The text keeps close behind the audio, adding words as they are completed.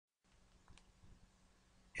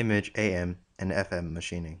Image AM and FM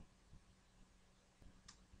machining.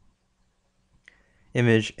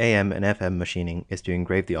 Image AM and FM machining is to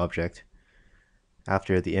engrave the object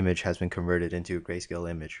after the image has been converted into a grayscale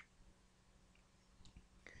image.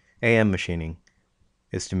 AM machining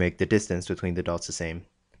is to make the distance between the dots the same,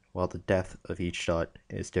 while the depth of each dot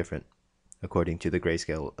is different according to the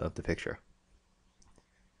grayscale of the picture.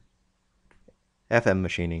 FM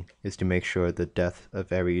machining is to make sure the depth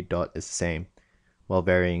of every dot is the same, while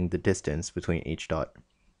varying the distance between each dot.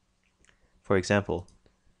 For example,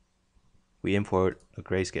 we import a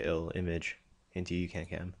grayscale image into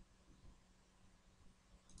Ucancam.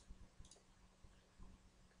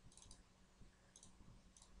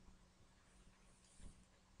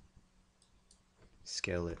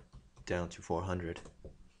 Scale it down to 400.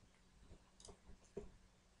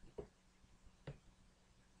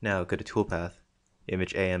 Now go to Toolpath,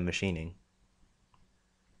 Image AM Machining.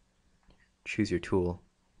 Choose your tool.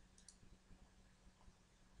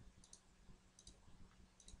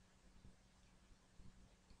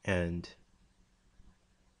 And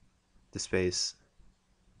the space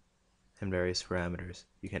and various parameters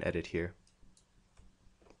you can edit here.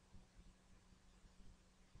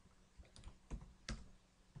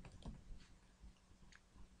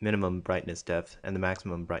 Minimum brightness depth and the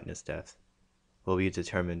maximum brightness depth will be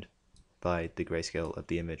determined by the grayscale of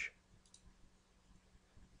the image.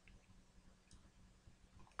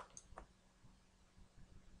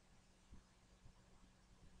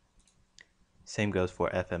 Same goes for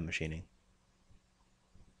FM machining.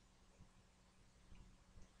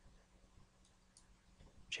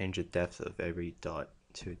 Change the depth of every dot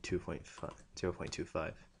to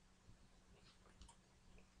 0.25.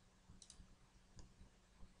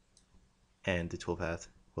 And the toolpath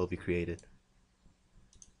will be created.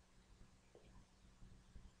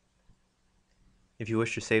 If you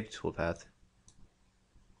wish to save the toolpath,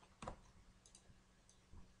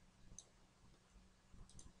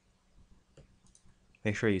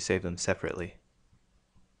 make sure you save them separately.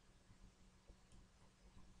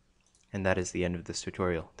 And that is the end of this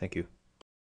tutorial. Thank you.